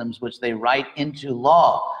systems which they write into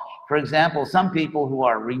law. For example, some people who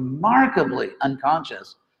are remarkably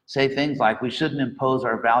unconscious say things like, we shouldn't impose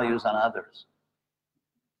our values on others.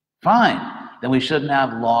 Fine, then we shouldn't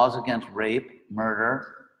have laws against rape,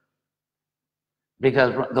 murder,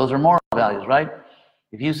 because those are moral values, right?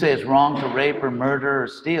 If you say it's wrong to rape or murder or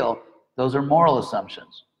steal, those are moral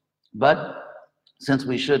assumptions. But since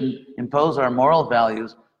we shouldn't impose our moral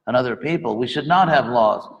values on other people, we should not have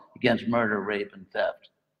laws against murder, rape, and theft,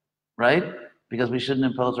 right? Because we shouldn't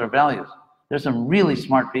impose our values. There's some really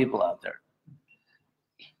smart people out there.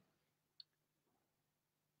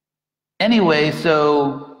 Anyway,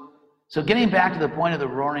 so getting back to the point of the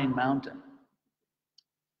roaring mountain.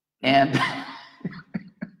 And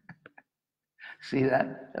see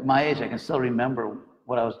that? At my age, I can still remember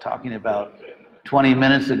what I was talking about 20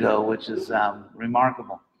 minutes ago, which is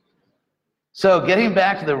remarkable. So getting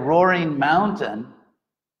back to the roaring mountain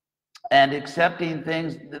and accepting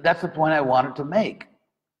things, that's the point I wanted to make.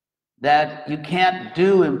 That you can't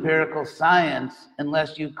do empirical science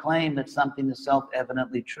unless you claim that something is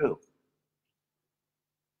self-evidently true.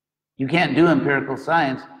 You can't do empirical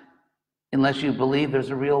science unless you believe there's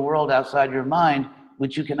a real world outside your mind,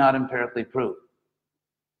 which you cannot empirically prove.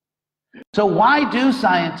 So why do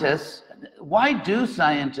scientists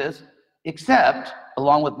accept,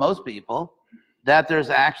 along with most people, that there's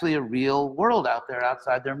actually a real world out there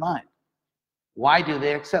outside their mind? Why do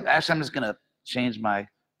they accept? Actually, I'm just going to change my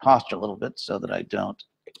posture a little bit so that I don't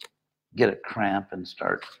get a cramp and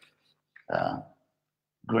start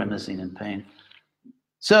grimacing in pain.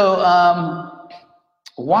 So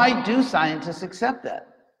why do scientists accept that?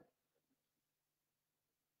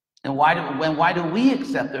 And why do we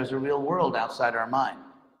accept there's a real world outside our mind?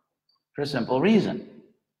 For a simple reason.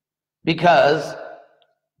 Because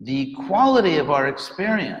the quality of our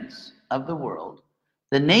experience of the world,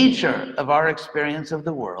 the nature of our experience of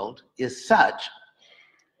the world is such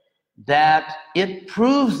that it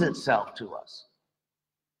proves itself to us.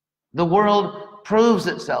 The world proves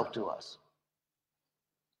itself to us.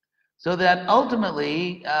 So that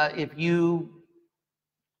ultimately, if you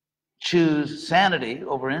choose sanity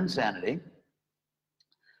over insanity,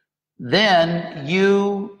 then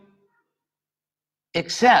you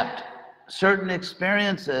accept certain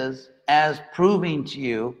experiences as proving to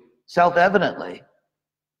you self-evidently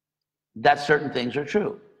that certain things are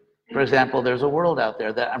true. For example, there's a world out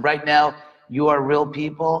there that right now you are real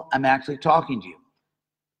people, I'm actually talking to you.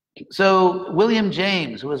 So William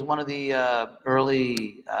James, who was one of the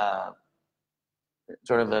early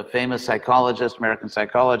sort of a famous psychologist, American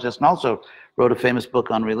psychologist, and also wrote a famous book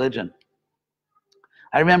on religion.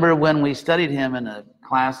 I remember when we studied him in a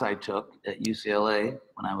class I took at UCLA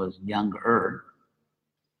when I was younger,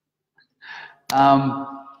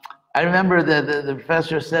 I remember the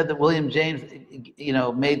professor said that William James,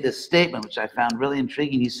 made this statement, which I found really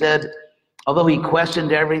intriguing. He said, although he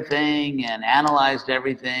questioned everything and analyzed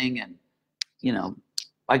everything, and,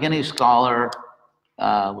 like any scholar,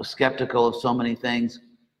 was skeptical of so many things,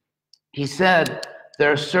 he said,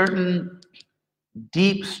 there are certain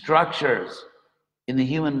deep structures in the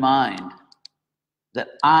human mind that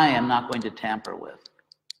I am not going to tamper with.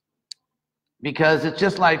 Because it's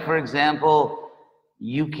just like, for example,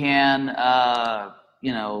 you can, I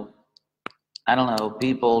don't know,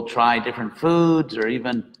 people try different foods, or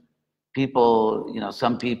even people,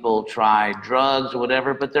 some people try drugs or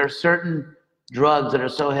whatever, but there are certain drugs that are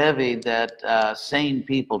so heavy that sane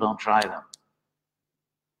people don't try them.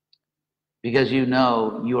 Because you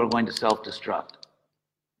are going to self-destruct.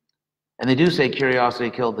 And they do say curiosity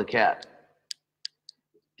killed the cat.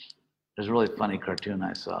 There's a really funny cartoon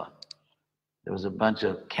I saw. There was a bunch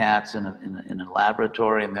of cats in a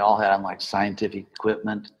laboratory, and they all had on like scientific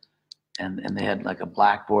equipment, and they had like a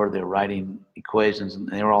blackboard. They were writing equations, and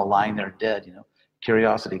they were all lying there dead.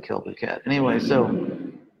 Curiosity killed the cat. Anyway, so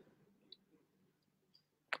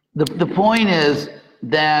the point is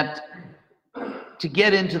that to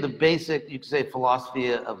get into the basic, you could say,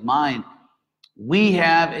 philosophy of mind, we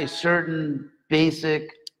have a certain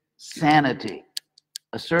basic sanity,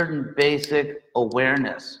 a certain basic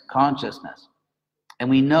awareness, consciousness. And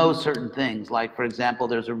we know certain things, like, for example,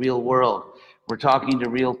 there's a real world. We're talking to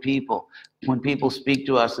real people. When people speak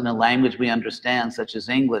to us in a language we understand, such as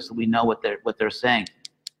English, we know what they're saying.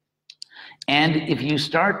 And if you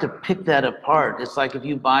start to pick that apart, it's like if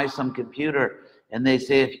you buy some computer and they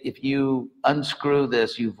say, if you unscrew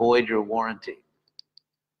this, you void your warranty.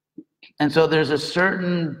 And so there's a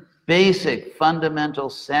certain basic fundamental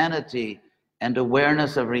sanity and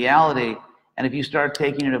awareness of reality. And if you start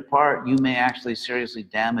taking it apart, you may actually seriously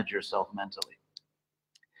damage yourself mentally.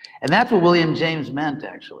 And that's what William James meant,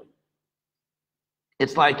 actually.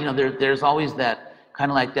 It's like, there's always that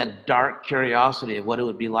kind of like that dark curiosity of what it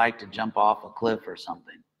would be like to jump off a cliff or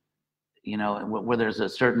something. Where there's a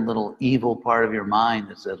certain little evil part of your mind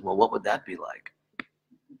that says, well, what would that be like?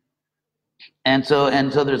 And so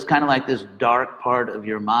there's kind of like this dark part of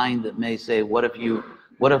your mind that may say, what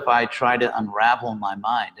if I try to unravel my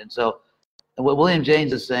mind? And so what William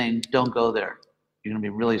James is saying, don't go there. You're going to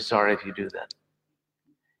be really sorry if you do that.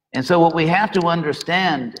 And so what we have to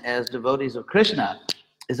understand as devotees of Krishna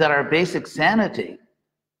is that our basic sanity,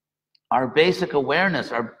 our basic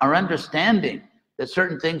awareness, our understanding that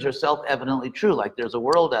certain things are self-evidently true, like there's a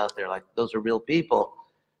world out there, like those are real people,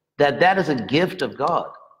 that is a gift of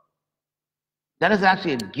God. That is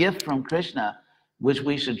actually a gift from Krishna, which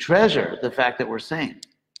we should treasure, the fact that we're sane.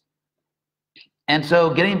 And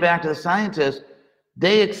so getting back to the scientists,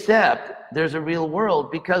 they accept there's a real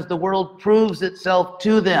world because the world proves itself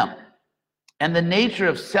to them. And the nature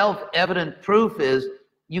of self-evident proof is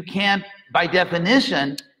you can't, by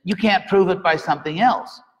definition, you can't prove it by something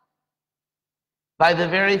else. By the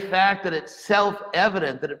very fact that it's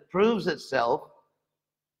self-evident, that it proves itself,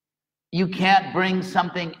 you can't bring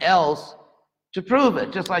something else to prove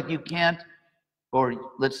it. Just like you can't,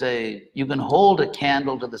 or let's say you can hold a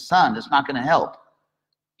candle to the sun, it's not going to help.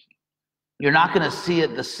 You're not going to see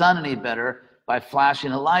the sun any better by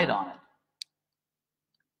flashing a light on it.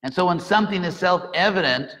 And so when something is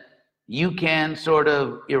self-evident, you can sort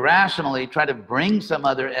of irrationally try to bring some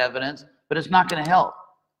other evidence, but it's not going to help.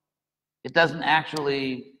 It doesn't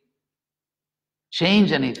actually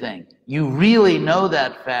change anything. You really know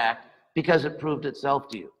that fact because it proved itself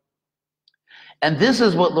to you. And this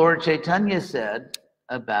is what Lord Chaitanya said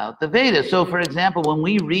about the Vedas. So, for example, when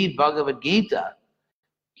we read Bhagavad Gita,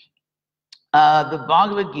 the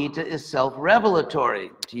Bhagavad Gita is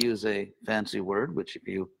self-revelatory, to use a fancy word, which if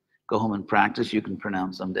you go home and practice, you can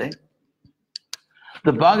pronounce someday.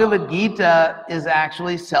 The Bhagavad Gita is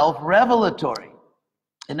actually self-revelatory.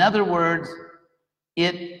 In other words,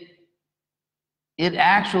 it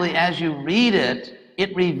actually, as you read it,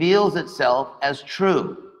 it reveals itself as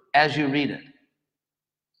true as you read it.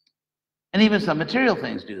 And even some material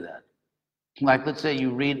things do that. Like, let's say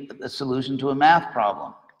you read a solution to a math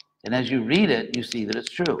problem, and as you read it, you see that it's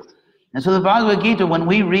true. And so the Bhagavad Gita, when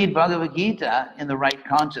we read Bhagavad Gita in the right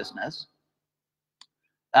consciousness,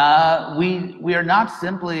 we are not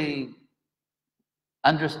simply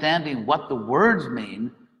understanding what the words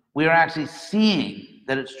mean, we are actually seeing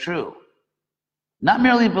that it's true. Not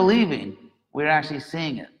merely believing, we're actually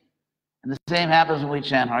seeing it. And the same happens when we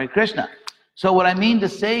chant Hare Krishna. So what I mean to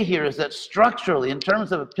say here is that structurally, in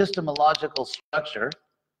terms of epistemological structure,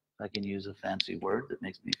 if I can use a fancy word that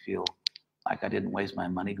makes me feel like I didn't waste my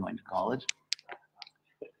money going to college.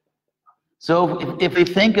 So if we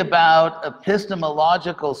think about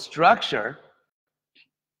epistemological structure,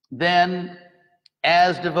 then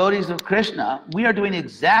as devotees of Krishna, we are doing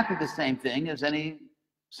exactly the same thing as any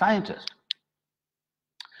scientist.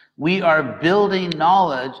 We are building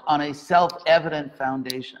knowledge on a self-evident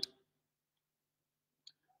foundation.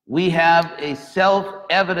 We have a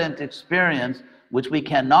self-evident experience which we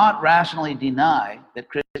cannot rationally deny that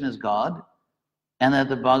Krishna is God and that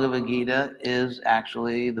the Bhagavad Gita is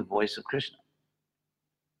actually the voice of Krishna.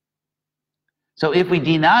 So if we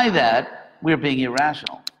deny that, we're being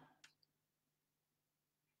irrational.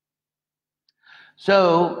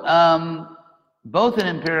 So both in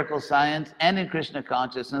empirical science and in Krishna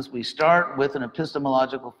consciousness, we start with an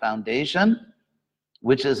epistemological foundation,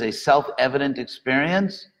 which is a self-evident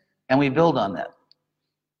experience, and we build on that.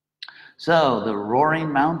 So the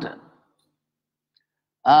roaring mountain.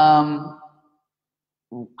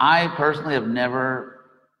 I personally have never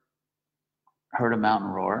heard a mountain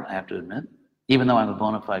roar, I have to admit, even though I'm a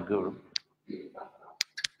bona fide guru.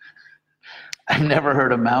 I've never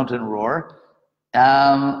heard a mountain roar.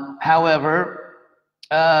 However,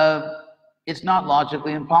 it's not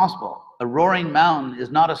logically impossible. A roaring mountain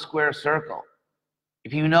is not a square circle.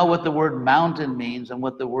 If you know what the word mountain means and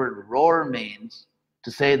what the word roar means,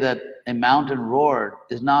 to say that a mountain roared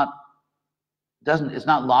is it's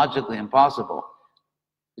not logically impossible.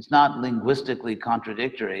 It's not linguistically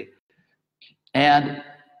contradictory. And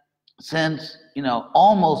since,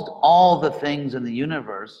 almost all the things in the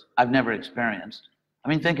universe I've never experienced. I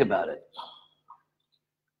mean, think about it.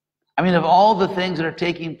 I mean, of all the things that are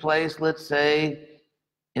taking place, let's say,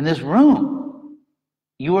 in this room,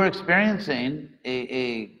 you are experiencing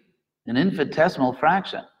an infinitesimal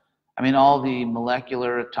fraction. I mean, all the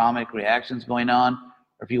molecular atomic reactions going on,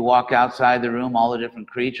 or if you walk outside the room, all the different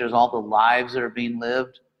creatures, all the lives that are being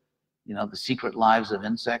lived, the secret lives of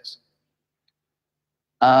insects.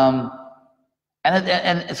 And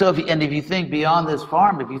so if you think beyond this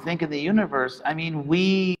farm, if you think in the universe, I mean,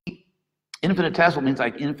 infinitesimal means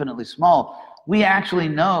like infinitely small. We actually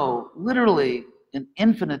know literally an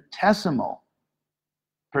infinitesimal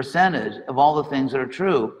percentage of all the things that are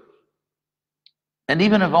true, and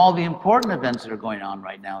even of all the important events that are going on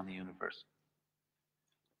right now in the universe.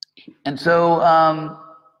 And so,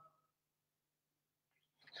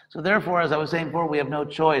 so therefore, as I was saying before, we have no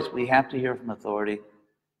choice. We have to hear from authority.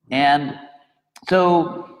 And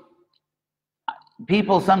so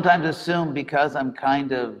people sometimes assume because I'm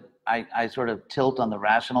I sort of tilt on the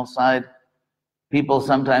rational side, people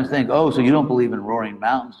sometimes think, oh, so you don't believe in roaring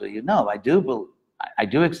mountains, do you? No, I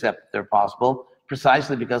do accept they're possible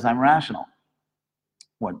precisely because I'm rational.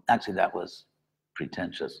 Well, actually, that was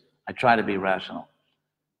pretentious. I try to be rational.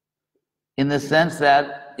 In the sense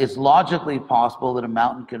that it's logically possible that a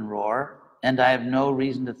mountain can roar, and I have no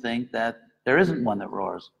reason to think that there isn't one that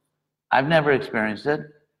roars. I've never experienced it.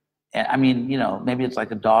 I mean, maybe it's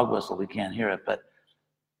like a dog whistle, we can't hear it, but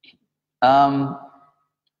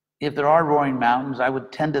if there are roaring mountains, I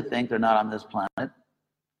would tend to think they're not on this planet.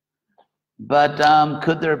 But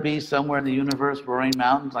could there be somewhere in the universe roaring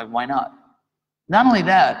mountains? Like, why not? Not only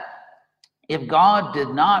that, if God did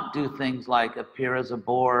not do things like appear as a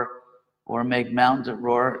boar or make mountains that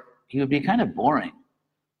roar, he would be kind of boring.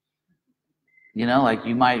 Like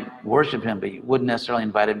you might worship him, but you wouldn't necessarily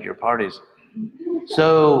invite him to your parties.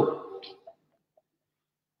 So,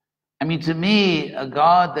 I mean, to me, a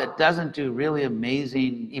God that doesn't do really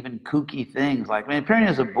amazing, even kooky things, like, appearing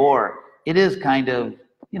as a boar, it is kind of,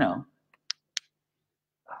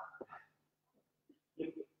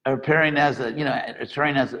 appearing as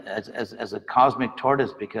a cosmic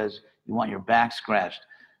tortoise because you want your back scratched.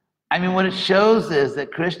 I mean, what it shows is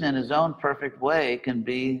that Krishna, in his own perfect way, can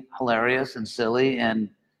be hilarious and silly, and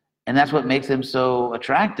that's what makes him so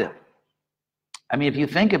attractive. I mean, if you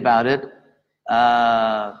think about it,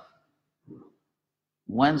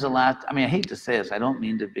 when's the last? I hate to say this. I don't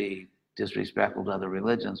mean to be disrespectful to other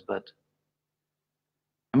religions, but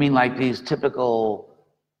like these typical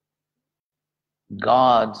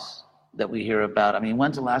gods that we hear about.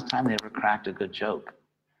 When's the last time they ever cracked a good joke?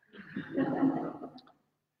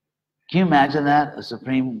 Can you imagine that? A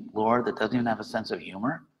Supreme Lord that doesn't even have a sense of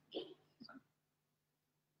humor?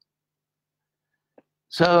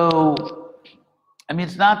 So,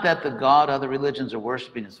 it's not that the God other religions are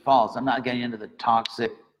worshiping is false. I'm not getting into the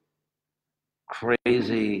toxic,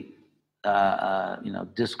 crazy,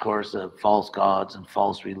 discourse of false gods and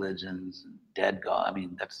false religions and dead God.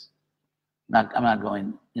 I'm not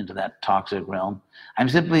going into that toxic realm. I'm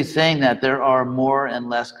simply saying that there are more and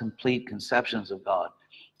less complete conceptions of God.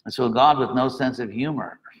 And so a God with no sense of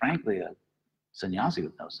humor, frankly, a sannyasi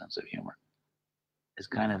with no sense of humor, is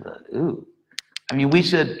kind of a, ooh. I mean, we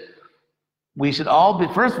should all be,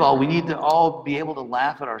 first of all, we need to all be able to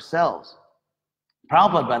laugh at ourselves.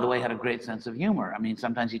 Prabhupada, by the way, had a great sense of humor. I mean,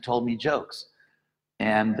 sometimes he told me jokes.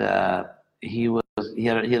 And he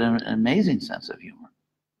had an amazing sense of humor.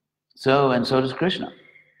 So does Krishna.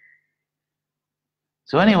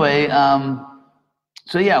 So anyway,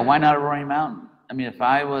 so yeah, why not a roaring mountain? I mean, if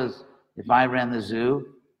I ran the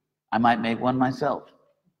zoo, I might make one myself,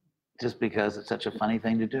 just because it's such a funny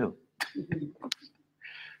thing to do.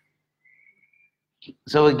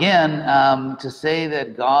 So again, to say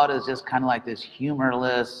that God is just kind of like this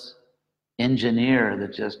humorless engineer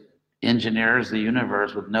that just engineers the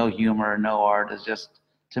universe with no humor, no art, is just,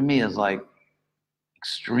 to me, is like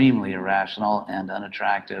extremely irrational and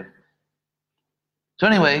unattractive. So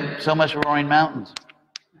anyway, so much for roaring mountains.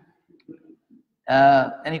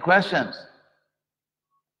 Any questions?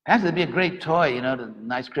 Actually, it'd be a great toy, you know, the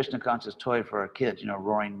nice Krishna conscious toy for our kids, you know,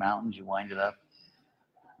 roaring mountains, you wind it up.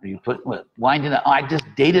 Or you wind it up. Oh, I just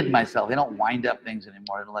dated myself. They don't wind up things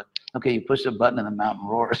anymore. They're like, okay, you push a button and the mountain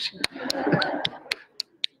roars.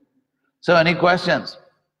 So any questions?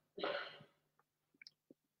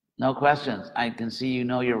 No questions. I can see you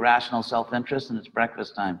know your rational self-interest and it's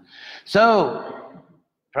breakfast time. So,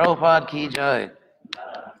 Prabhupada ki jai.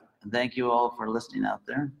 Thank you all for listening out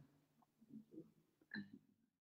there.